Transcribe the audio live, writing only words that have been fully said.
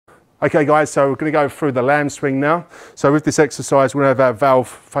Okay guys, so we're going to go through the lamb swing now. So with this exercise, we're going to have our valve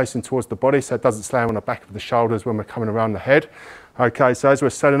facing towards the body so it doesn't slam on the back of the shoulders when we're coming around the head. Okay, so as we're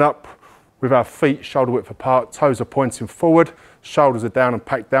setting up with our feet shoulder width apart, toes are pointing forward, shoulders are down and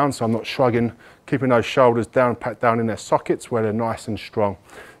packed down, so I'm not shrugging, keeping those shoulders down and packed down in their sockets where they're nice and strong.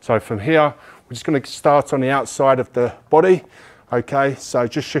 So from here, we're just going to start on the outside of the body. Okay, so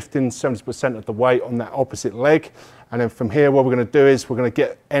just shifting 70% of the weight on that opposite leg. And then from here, what we're going to do is we're going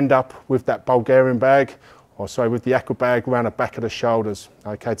to end up with that Bulgarian bag, or sorry, with the Aqua bag around the back of the shoulders.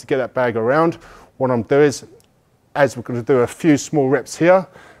 Okay, to get that bag around, what I'm doing is, as we're going to do a few small reps here,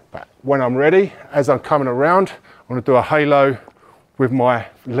 but when I'm ready, as I'm coming around, I'm going to do a halo with my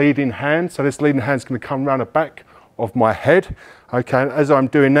leading hand. So this leading hand is going to come around the back of my head. Okay, and as I'm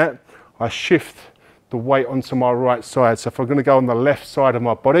doing that, I shift the weight onto my right side. So if I'm going to go on the left side of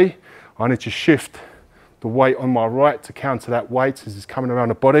my body, I need to shift the weight on my right to counter that weight as it's coming around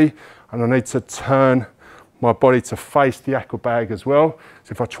the body, and I need to turn my body to face the Aqua bag as well.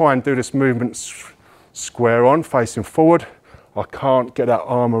 So if I try and do this movement square on, facing forward, I can't get that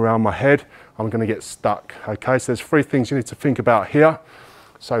arm around my head, I'm going to get stuck. Okay, so there's three things you need to think about here.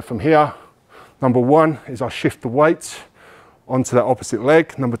 So from here, number one is I shift the weight onto that opposite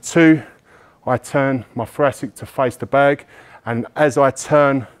leg. Number two, I turn my thoracic to face the bag, and as I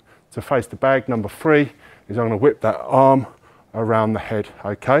turn to face the bag, number three is I'm going to whip that arm around the head.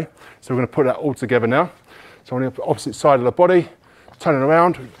 Okay, so we're going to put that all together now. So on the opposite side of the body, turn it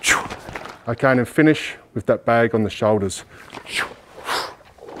around, okay, and then finish with that bag on the shoulders.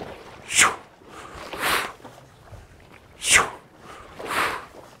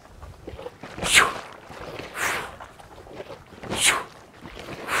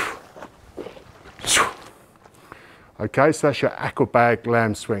 Okay, so that's your Aqua bag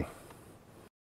lamb swing.